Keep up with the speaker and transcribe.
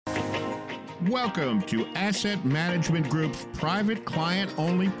Welcome to Asset Management Group's private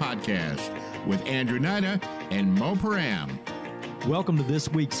client-only podcast with Andrew Nida and Mo Param. Welcome to this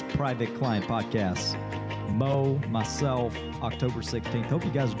week's Private Client Podcast. Mo, myself, October 16th. Hope you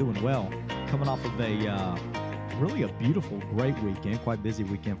guys are doing well. Coming off of really a beautiful, great weekend, quite busy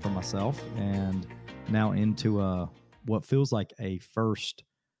weekend for myself, and now into what feels like a first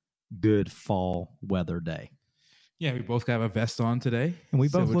good fall weather day. Yeah, we both got a vest on today. And we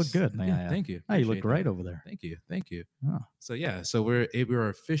both look good, man. Yeah, thank you. Hey, you look Appreciate great that. over there. Thank you. Oh. So we're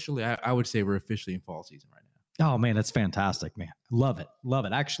officially, I would say we're officially in fall season right now. Oh, man, that's fantastic, man. Love it.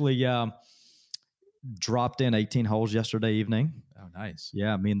 Actually, dropped in 18 holes yesterday evening. Oh, nice.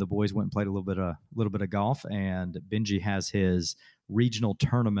 Yeah, me and the boys went and played a little bit of golf, and Benji has his regional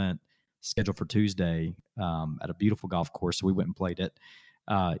tournament scheduled for Tuesday at a beautiful golf course. So we went and played it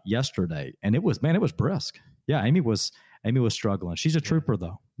yesterday, and it was brisk. Yeah, Amy was struggling. She's a trooper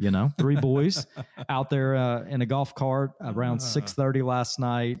though, 3 boys out there in a golf cart around 6:30 last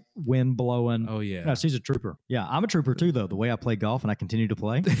night, wind blowing. Oh yeah. No, she's a trooper. Yeah, I'm a trooper too though. The way I play golf and I continue to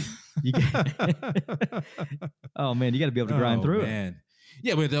play. Oh man, you got to be able to grind through it.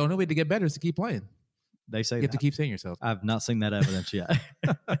 Yeah, but the only way to get better is to keep playing. They say you have to keep saying yourself. I've not seen that evidence yet.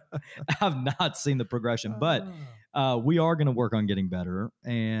 I've not seen the progression, but we are going to work on getting better.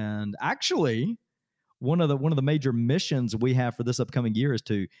 And actually, one of the major missions we have for this upcoming year is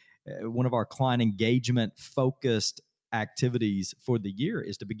to one of our client engagement focused activities for the year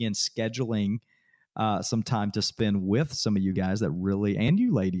is to begin scheduling some time to spend with some of you guys that really, and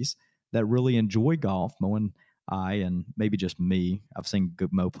you ladies that really enjoy golf. Mo and I, and maybe just me. I've seen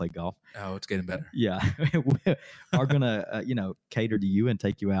good Mo play golf. Oh, it's getting better. Yeah, are gonna cater to you and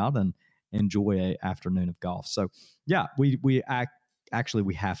take you out and enjoy an afternoon of golf. So yeah, we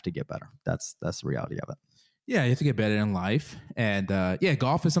have to get better. That's the reality of it. Yeah, you have to get better in life, and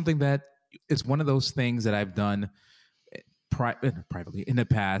golf is something that is one of those things that I've done privately in the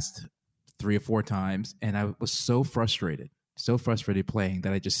past 3 or 4 times, and I was so frustrated playing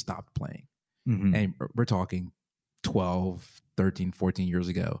that I just stopped playing. Mm-hmm. And we're talking 12, 13, 14 years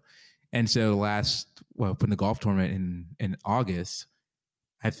ago. And so from the golf tournament in August,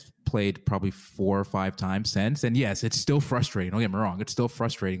 I've played probably 4 or 5 times since. And yes, it's still frustrating. Don't get me wrong. It's still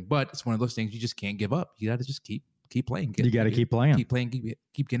frustrating, but it's one of those things you just can't give up. You got to just keep playing. You got to keep playing. Keep playing,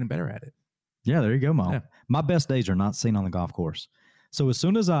 keep getting better at it. Yeah, there you go, Mo. Yeah. My best days are not seen on the golf course. So as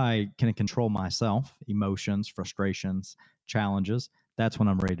soon as I can control myself, emotions, frustrations, challenges, that's when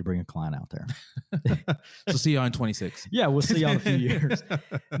I'm ready to bring a client out there. So see you on 26. Yeah, we'll see you in a few years.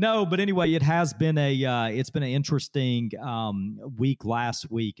 No, but anyway, it has been it's been an interesting week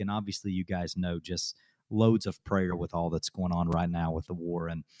last week, and obviously you guys know just loads of prayer with all that's going on right now with the war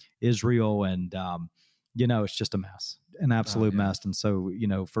in Israel, and it's just a mess, an absolute mess. And so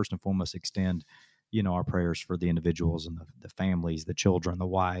first and foremost, extend our prayers for the individuals and the families, the children, the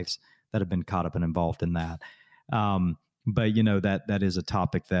wives that have been caught up and involved in that. But that is a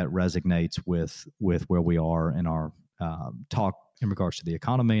topic that resonates with where we are in our talk in regards to the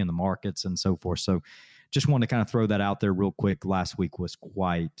economy and the markets and so forth. So just want to kind of throw that out there real quick. Last week was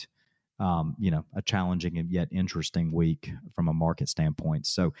quite, a challenging and yet interesting week from a market standpoint.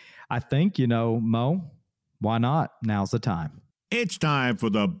 So I think, Mo, why not? Now's the time. It's time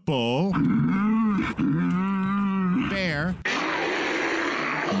for the Bull Bear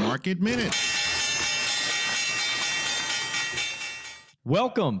Market Minute.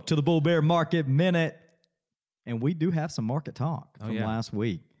 Welcome to the Bull Bear Market Minute, and we do have some market talk from last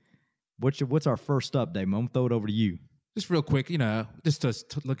week. What's our first update? I'm gonna throw it over to you. Just real quick, just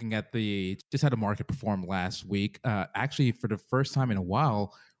looking at how the market performed last week. Actually, for the first time in a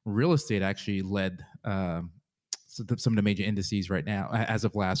while, real estate actually led some of the major indices right now as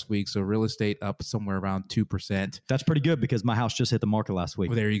of last week. So real estate up somewhere around 2%. That's pretty good because my house just hit the market last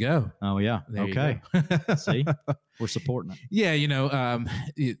week. Well, there you go. Oh yeah. There okay. See, we're supporting it. Yeah.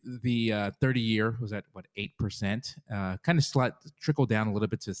 The 30-year was at 8%, kind of trickled down a little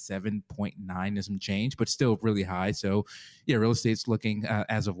bit to 7.9 and some change, but still really high. So yeah, real estate's looking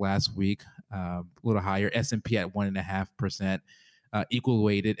as of last week, a little higher. S&P at 1.5%. Equal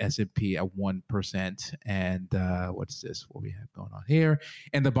weighted S&P at 1%. And what's this? What we have going on here?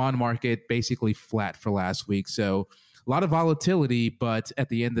 And the bond market basically flat for last week. So a lot of volatility, but at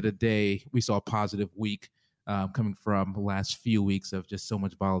the end of the day, we saw a positive week coming from the last few weeks of just so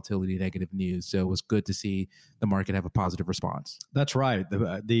much volatility, negative news. So it was good to see the market have a positive response. That's right.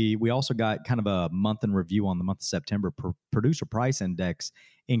 We also got kind of a month in review on the month of September. Producer price index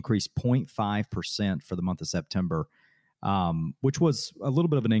increased 0.5% for the month of September. Which was a little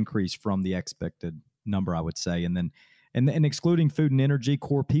bit of an increase from the expected number, I would say. And then And excluding food and energy,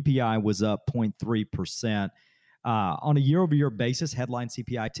 core PPI was up 0.3%. On a year-over-year basis, headline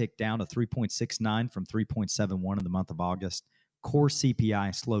CPI ticked down to 3.69 from 3.71 in the month of August. Core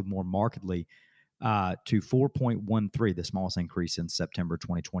CPI slowed more markedly to 4.13, the smallest increase in September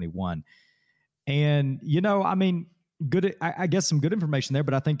 2021. And, good. I guess some good information there,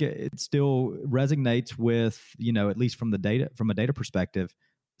 but I think it still resonates with, at least from a data perspective,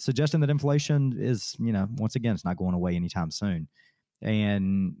 suggesting that inflation is, once again, it's not going away anytime soon,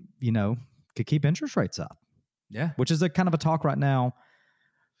 and could keep interest rates up. Yeah, which is a kind of a talk right now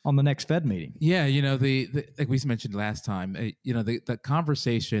on the next Fed meeting. Yeah, the like we mentioned last time, the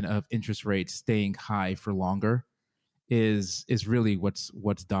conversation of interest rates staying high for longer is really what's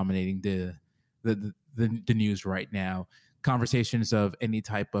dominating the news right now. Conversations of any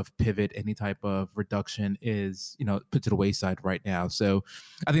type of pivot, any type of reduction is, put to the wayside right now. So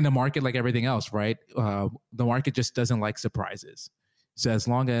I think the market, like everything else, right? The market just doesn't like surprises. So as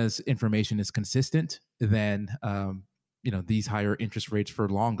long as information is consistent, then, these higher interest rates for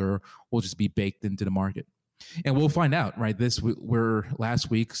longer will just be baked into the market. And we'll find out, right? We're last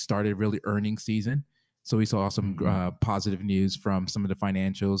week started really earnings season. So we saw some positive news from some of the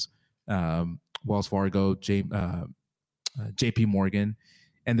financials, Wells Fargo, JP Morgan.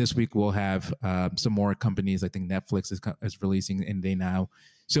 And this week we'll have some more companies. I think Netflix is releasing in day now.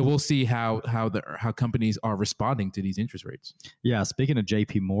 So we'll see how companies are responding to these interest rates. Yeah, speaking of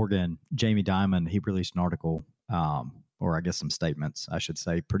JP Morgan, Jamie Dimon, he released an article, or I guess some statements, I should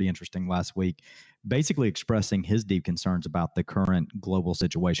say, pretty interesting last week, basically expressing his deep concerns about the current global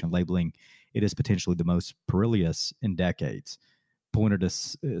situation, labeling it as potentially the most perilous in decades. Pointed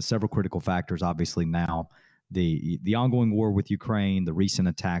to several critical factors, obviously now, the ongoing war with Ukraine, the recent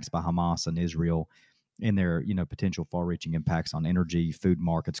attacks by Hamas and Israel, and their potential far-reaching impacts on energy, food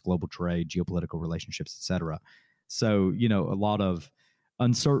markets, global trade, geopolitical relationships, et cetera. So a lot of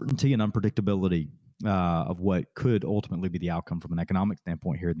uncertainty and unpredictability of what could ultimately be the outcome from an economic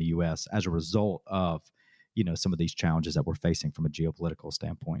standpoint here in the U.S. as a result of some of these challenges that we're facing from a geopolitical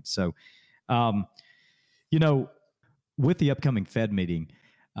standpoint. So, with the upcoming Fed meeting,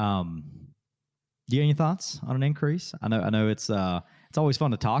 do you have any thoughts on an increase? I know it's always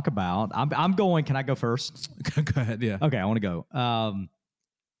fun to talk about. I'm going. Can I go first? Go ahead. Yeah. Okay, I want to go.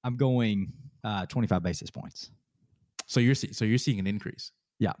 I'm going 25 basis points. So you're seeing an increase.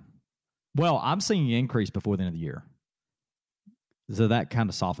 Yeah. Well, I'm seeing an increase before the end of the year. So that kind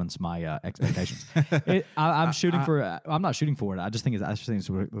of softens my expectations. I'm shooting for. I'm not shooting for it. I just think it's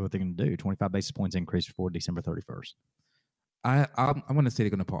what they're going to do. 25 basis points increase before December 31st. I'm going to say they're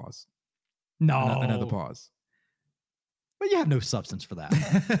going to pause. No, another pause. But you have no substance for that.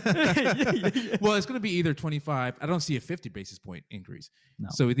 Well, it's going to be either 25. I don't see a 50 basis point increase. No.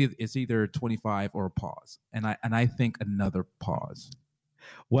 So it's either 25 or a pause, and I think another pause.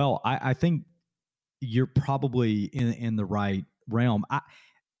 Well, I think you're probably in the right realm.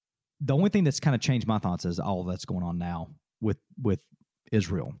 The only thing that's kind of changed my thoughts is all that's going on now with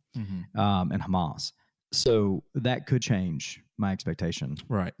Israel and Hamas. So that could change my expectation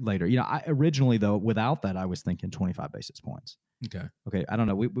right later. I originally, though, without that, I was thinking 25 basis points. Okay. I don't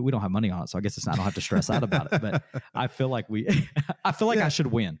know. We don't have money on it, so I guess I don't have to stress out about it. But I feel like I should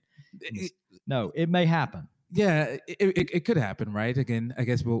win. No, it may happen. Yeah, it could happen, right? Again, I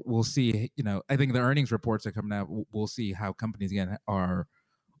guess we'll see. I think the earnings reports that come out, we'll see how companies again are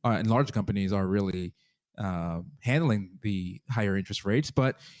and large companies are really handling the higher interest rates.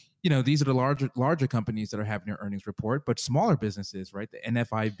 But these are the larger companies that are having their earnings report, but smaller businesses, right? The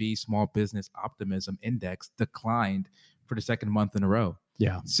NFIB Small Business Optimism Index declined for the second month in a row.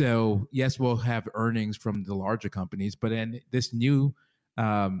 Yeah. So yes, we'll have earnings from the larger companies, but then this new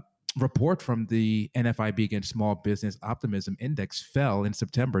report from the NFIB against Small Business Optimism Index fell in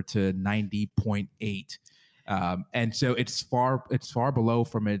September to 90.8. And so it's far below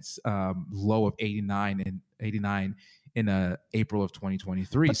from its low of 89 in April of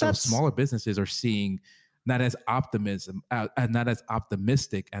 2023. But so smaller businesses are seeing not as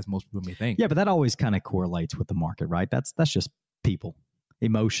optimistic as most people may think. Yeah, but that always kind of correlates with the market, right? That's just people,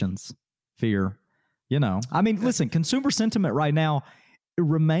 emotions, fear. Listen, consumer sentiment right now, it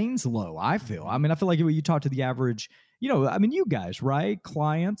remains low, I feel. I feel like when you talk to the average, you guys, right?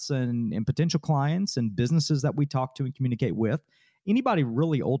 Clients and potential clients and businesses that we talk to and communicate with, anybody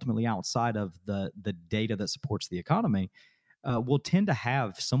really ultimately outside of the data that supports the economy will tend to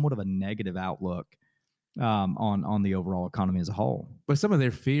have somewhat of a negative outlook on the overall economy as a whole. But some of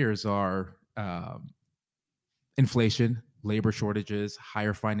their fears are inflation, labor shortages,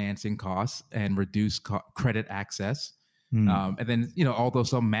 higher financing costs, and reduced credit access. And then, although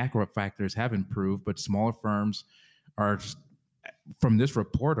some macro factors have improved, but smaller firms are from this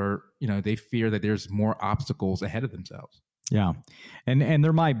report are, they fear that there's more obstacles ahead of themselves. Yeah. And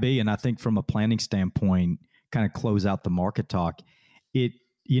there might be, and I think from a planning standpoint, kind of close out the market talk, you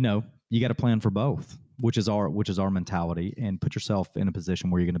got to plan for both, which is our mentality, and put yourself in a position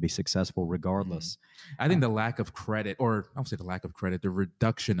where you're going to be successful regardless. I think the lack of credit, or I would say the lack of credit, the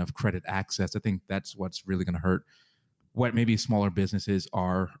reduction of credit access, I think that's what's really going to hurt what maybe smaller businesses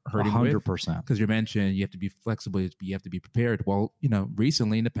are hurting 100%. Because you mentioned you have to be flexible, you have to be prepared. Well,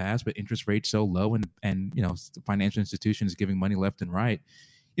 recently in the past, with interest rates so low and the financial institutions giving money left and right,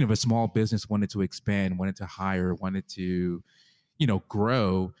 if a small business wanted to expand, wanted to hire, wanted to,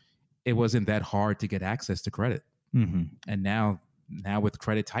 grow, it wasn't that hard to get access to credit. Mm-hmm. And now with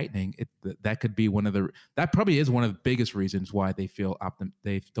credit tightening, that could be that probably is one of the biggest reasons why they feel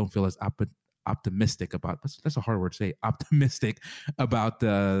they don't feel as optimistic about, that's a hard word to say, optimistic about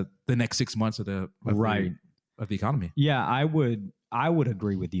the next 6 months of the economy. Yeah, I would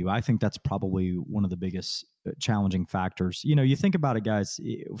agree with you. I think that's probably one of the biggest challenging factors. You think about it, guys,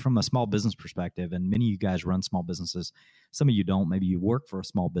 from a small business perspective, and many of you guys run small businesses. Some of you don't. Maybe you work for a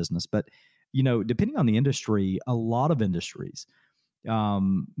small business, but depending on the industry, a lot of industries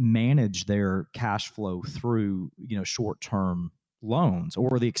manage their cash flow through short-term loans,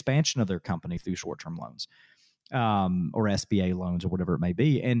 or the expansion of their company through short-term loans, or SBA loans, or whatever it may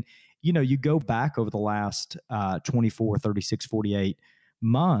be. And you go back over the last 24, 36, 48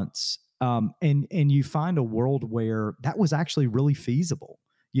 months, and you find a world where that was actually really feasible.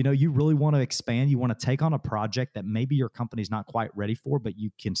 You really want to expand. You want to take on a project that maybe your company's not quite ready for, but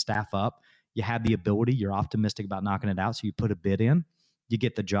you can staff up. You have the ability. You're optimistic about knocking it out. So you put a bid in, you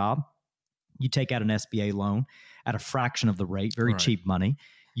get the job. You take out an SBA loan at a fraction of the rate, very cheap money.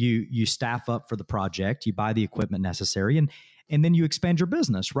 You staff up for the project. You buy the equipment necessary, and then you expand your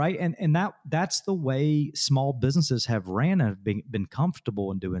business, right? And that's the way small businesses have ran and have been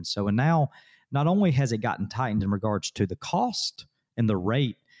comfortable in doing so. And now, not only has it gotten tightened in regards to the cost and the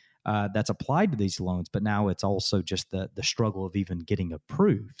rate that's applied to these loans, but now it's also just the struggle of even getting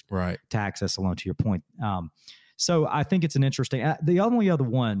approved to access a loan, to your point. So I think it's an interesting. The only other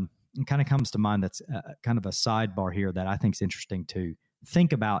one kind of comes to mind that's kind of a sidebar here that I think is interesting to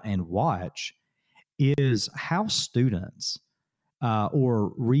think about and watch is how students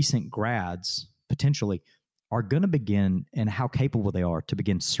or recent grads potentially are going to begin, and how capable they are to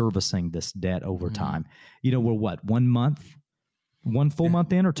begin servicing this debt over time. We're what, 1 month, one full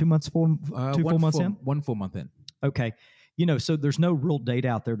month in, or 2 months full, two full months in? 1 full month in. Okay. So there's no real data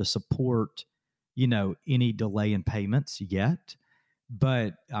out there to support, any delay in payments yet.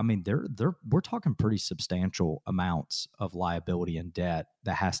 But I mean, we're talking pretty substantial amounts of liability and debt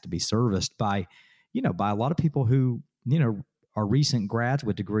that has to be serviced by a lot of people who, are recent grads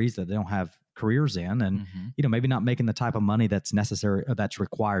with degrees that they don't have careers in, and, maybe not making the type of money that's necessary or that's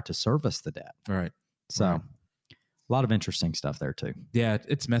required to service the debt. Right. So a lot of interesting stuff there too. Yeah.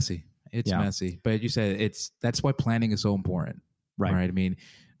 It's messy. It's messy, but you said that's why planning is so important. Right. I mean,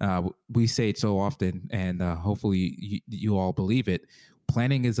 we say it so often, and hopefully you all believe it.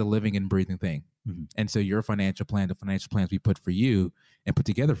 Planning is a living and breathing thing. Mm-hmm. And so your financial plan, the financial plans we put for you and put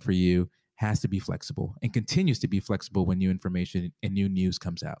together for you, has to be flexible and continues to be flexible when new information and new news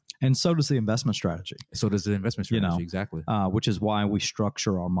comes out. And so does the investment strategy. Exactly. Which is why we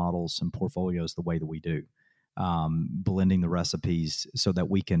structure our models and portfolios the way that we do. Blending the recipes so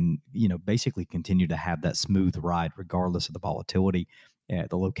that we can, basically continue to have that smooth ride regardless of the volatility,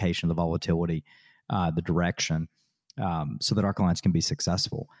 the location of the volatility, the direction, so that our clients can be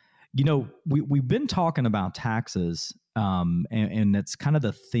successful. We've been talking about taxes, and it's kind of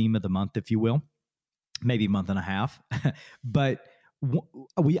the theme of the month, if you will, maybe a month and a half. But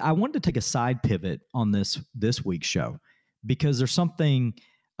I wanted to take a side pivot on this week's show, because there's something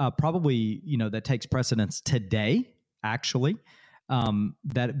probably, that takes precedence today, actually,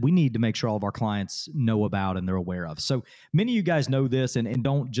 that we need to make sure all of our clients know about and they're aware of. So many of you guys know this, and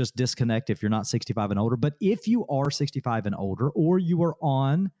don't just disconnect if you're not 65 and older. But if you are 65 and older, or you are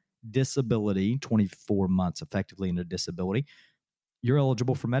on disability, 24 months effectively into disability, you're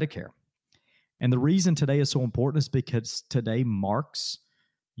eligible for Medicare. And the reason today is so important is because today marks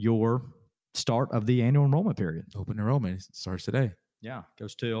your start of the annual enrollment period. Open enrollment starts today. Yeah,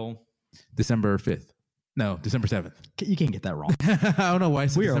 goes till December 5th. No, December 7th. You can't get that wrong. I don't know why I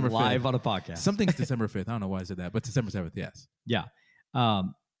said we December 5th. We are live on a podcast. Something's December 5th. I don't know why I said that, but December 7th, yes. Yeah.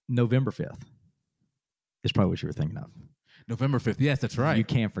 November 5th is probably what you were thinking of. November 5th. Yes, that's right. You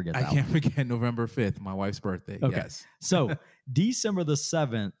can't forget that. I can't forget November 5th, my wife's birthday. Okay. Yes. So December the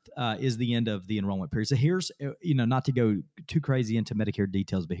 7th is the end of the enrollment period. So here's, not to go too crazy into Medicare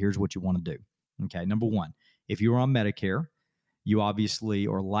details, but here's what you want to do. Okay. Number one, if you're on Medicare, you obviously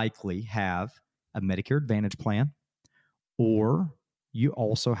or likely have a Medicare Advantage plan, or you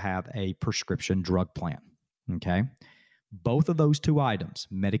also have a prescription drug plan. Okay. Both of those two items,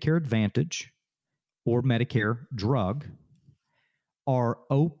 Medicare Advantage or Medicare drug, are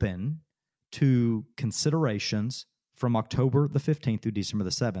open to considerations from October the 15th through December the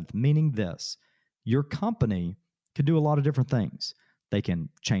 7th, meaning this: your company could do a lot of different things. They can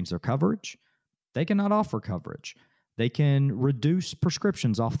change their coverage. They can not offer coverage. They can reduce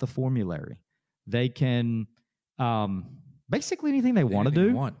prescriptions off the formulary. They can basically anything they want to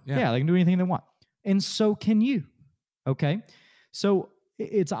do. Yeah, they can do anything they want. And so can you. Okay. So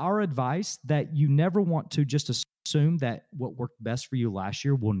it's our advice that you never want to just assume that what worked best for you last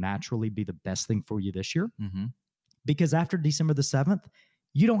year will naturally be the best thing for you this year. Mm-hmm. Because after December the 7th,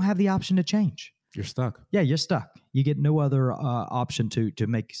 you don't have the option to change. You're stuck. Yeah, you're stuck. You get no other option to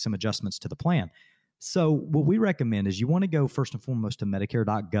make some adjustments to the plan. So what we recommend is you want to go first and foremost to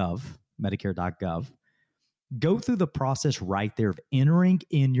Medicare.gov. Go through the process right there of entering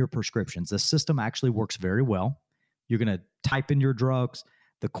in your prescriptions. The system actually works very well. You're going to type in your drugs,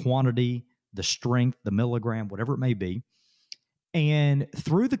 the quantity, the strength, the milligram, whatever it may be. And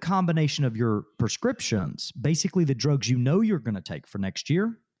through the combination of your prescriptions, basically the drugs you know you're going to take for next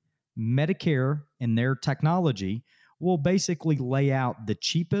year, Medicare and their technology will basically lay out the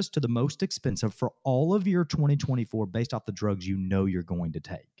cheapest to the most expensive for all of your 2024 based off the drugs you know you're going to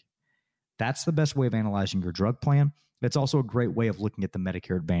take. That's the best way of analyzing your drug plan. It's also a great way of looking at the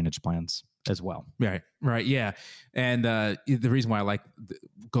Medicare Advantage plans as well. Right. Yeah. And the reason why I like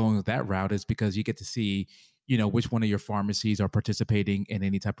going with that route is because you get to see, which one of your pharmacies are participating in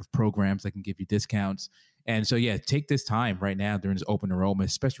any type of programs that can give you discounts. And so, take this time right now during this open enrollment,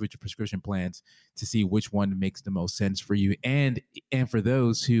 especially with your prescription plans, to see which one makes the most sense for you. And for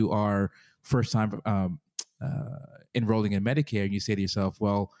those who are first time enrolling in Medicare, and you say to yourself,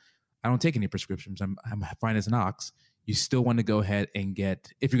 well, I don't take any prescriptions. I'm fine as an ox. You still want to go ahead and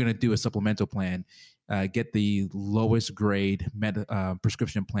get, if you're going to do a supplemental plan, get the lowest grade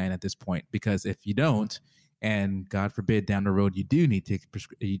prescription plan at this point. Because if you don't, and God forbid down the road you do need to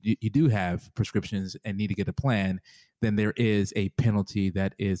you do have prescriptions and need to get a plan, then there is a penalty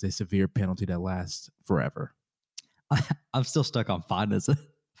that is a severe penalty that lasts forever. I'm still stuck on fine as an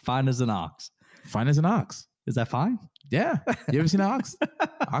ox. Fine as an ox. Is that fine? Yeah. You ever seen an ox?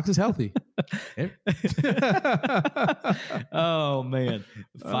 Ox is healthy. Oh, man.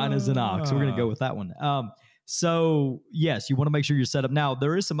 Fine as an ox. We're going to go with that one. So, yes, you want to make sure you're set up. Now,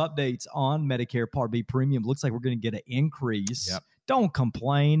 there is some updates on Medicare Part B premium. Looks like we're going to get an increase. Yep. Don't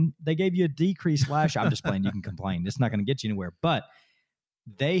complain. They gave you a decrease last year. I'm just playing. You can complain. It's not going to get you anywhere. But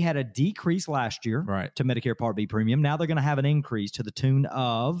they had a decrease last year to Medicare Part B premium. Now they're going to have an increase to the tune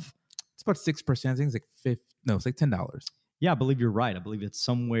of... It's about 6%. I think it's like $10. Yeah, I believe you're right. I believe it's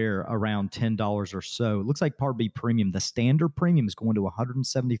somewhere around $10 or so. It looks like Part B premium, the standard premium, is going to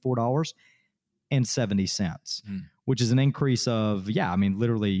 $174.70, which is an increase of,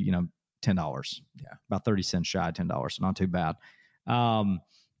 literally, $10. Yeah. About 30 cents shy of $10. So not too bad. And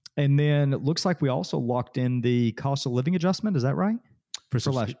then it looks like we also locked in the cost of living adjustment. Is that right? For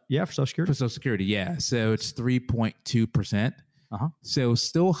Social Security. For Social Security, yeah. So it's 3.2%. So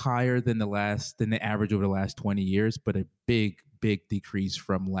still higher than the average over the last 20 years, but a big decrease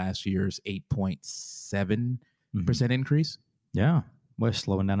from last year's 8.7% increase. Yeah. Well,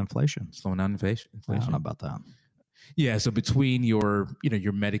 slowing down inflation. I don't know about that. Yeah. So between your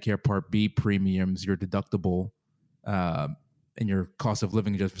Medicare Part B premiums, your deductible, and your cost of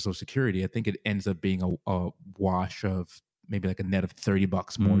living adjustment for Social Security, I think it ends up being a wash of maybe like a net of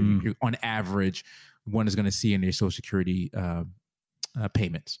 $30 more. You're, on average, one is going to see in your Social Security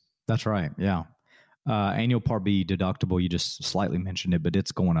payments. That's right. Yeah. Annual Part B deductible, you just slightly mentioned it, but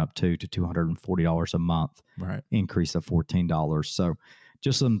it's going up to $240 a month. Right. Increase of $14. So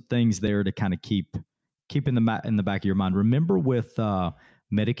just some things there to kind of keep in the back of your mind. Remember with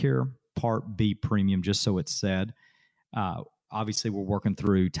Medicare Part B premium, just so it's said, obviously we're working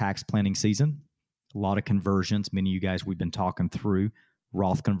through tax planning season. A lot of conversions. Many of you guys we've been talking through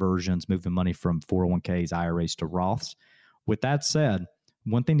Roth conversions, moving money from 401ks, IRAs to Roths. With that said,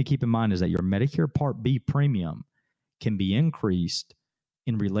 one thing to keep in mind is that your Medicare Part B premium can be increased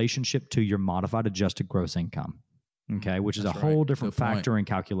in relationship to your modified adjusted gross income, okay, which is a whole different factor in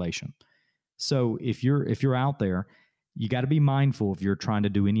calculation. So if you're out there, you got to be mindful if you're trying to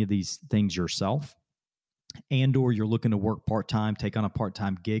do any of these things yourself, and or you're looking to work part-time, take on a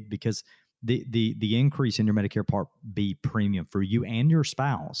part-time gig, because the increase in your Medicare Part B premium for you and your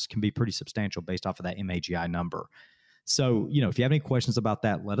spouse can be pretty substantial based off of that MAGI number. So, if you have any questions about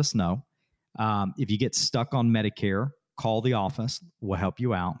that, let us know. If you get stuck on Medicare, call the office. We'll help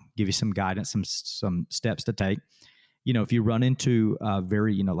you out, give you some guidance, some steps to take. If you run into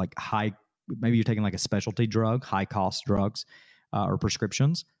very, like high, maybe you're taking like a specialty drug, high cost drugs or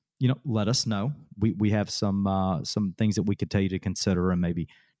prescriptions, let us know. We have some things that we could tell you to consider and maybe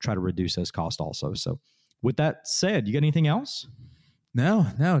try to reduce those costs also. So with that said, you got anything else? No,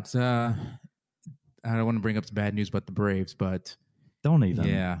 it's I don't want to bring up the bad news about the Braves, but don't even.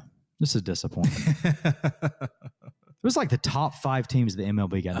 Yeah. This is disappointing. It was like the top 5 teams of the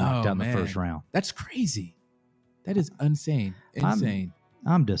MLB got knocked out in the first round. That's crazy. That is insane.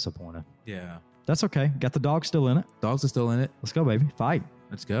 I'm disappointed. Yeah. That's okay. Got the dogs still in it. Dogs are still in it. Let's go, baby. Fight.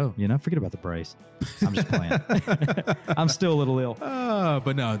 Let's go. Forget about the Braves. I'm just playing. I'm still a little ill.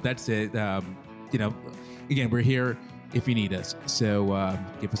 But no, that's it. Again, we're here if you need us. So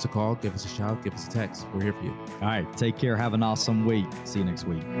give us a call, give us a shout, give us a text. We're here for you. All right. Take care. Have an awesome week. See you next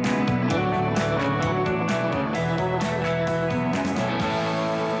week.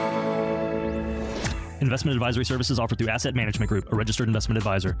 Investment advisory services offered through Asset Management Group, a registered investment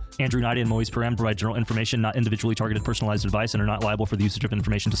advisor. Andrew Knight and Moise Paran provide general information, not individually targeted personalized advice, and are not liable for the usage of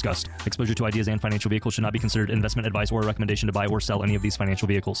information discussed. Exposure to ideas and financial vehicles should not be considered investment advice or a recommendation to buy or sell any of these financial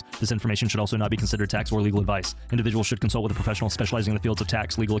vehicles. This information should also not be considered tax or legal advice. Individuals should consult with a professional specializing in the fields of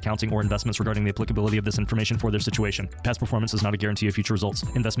tax, legal, accounting, or investments regarding the applicability of this information for their situation. Past performance is not a guarantee of future results.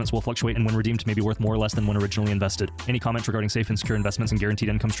 Investments will fluctuate and when redeemed may be worth more or less than when originally invested. Any comments regarding safe and secure investments and guaranteed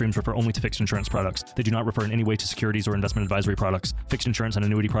income streams refer only to fixed insurance products. They do not refer in any way to securities or investment advisory products. Fixed insurance and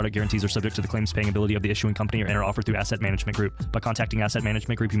annuity product guarantees are subject to the claims paying ability of the issuing company and are offered through Asset Management Group. By contacting Asset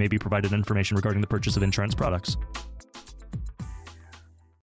Management Group, you may be provided information regarding the purchase of insurance products.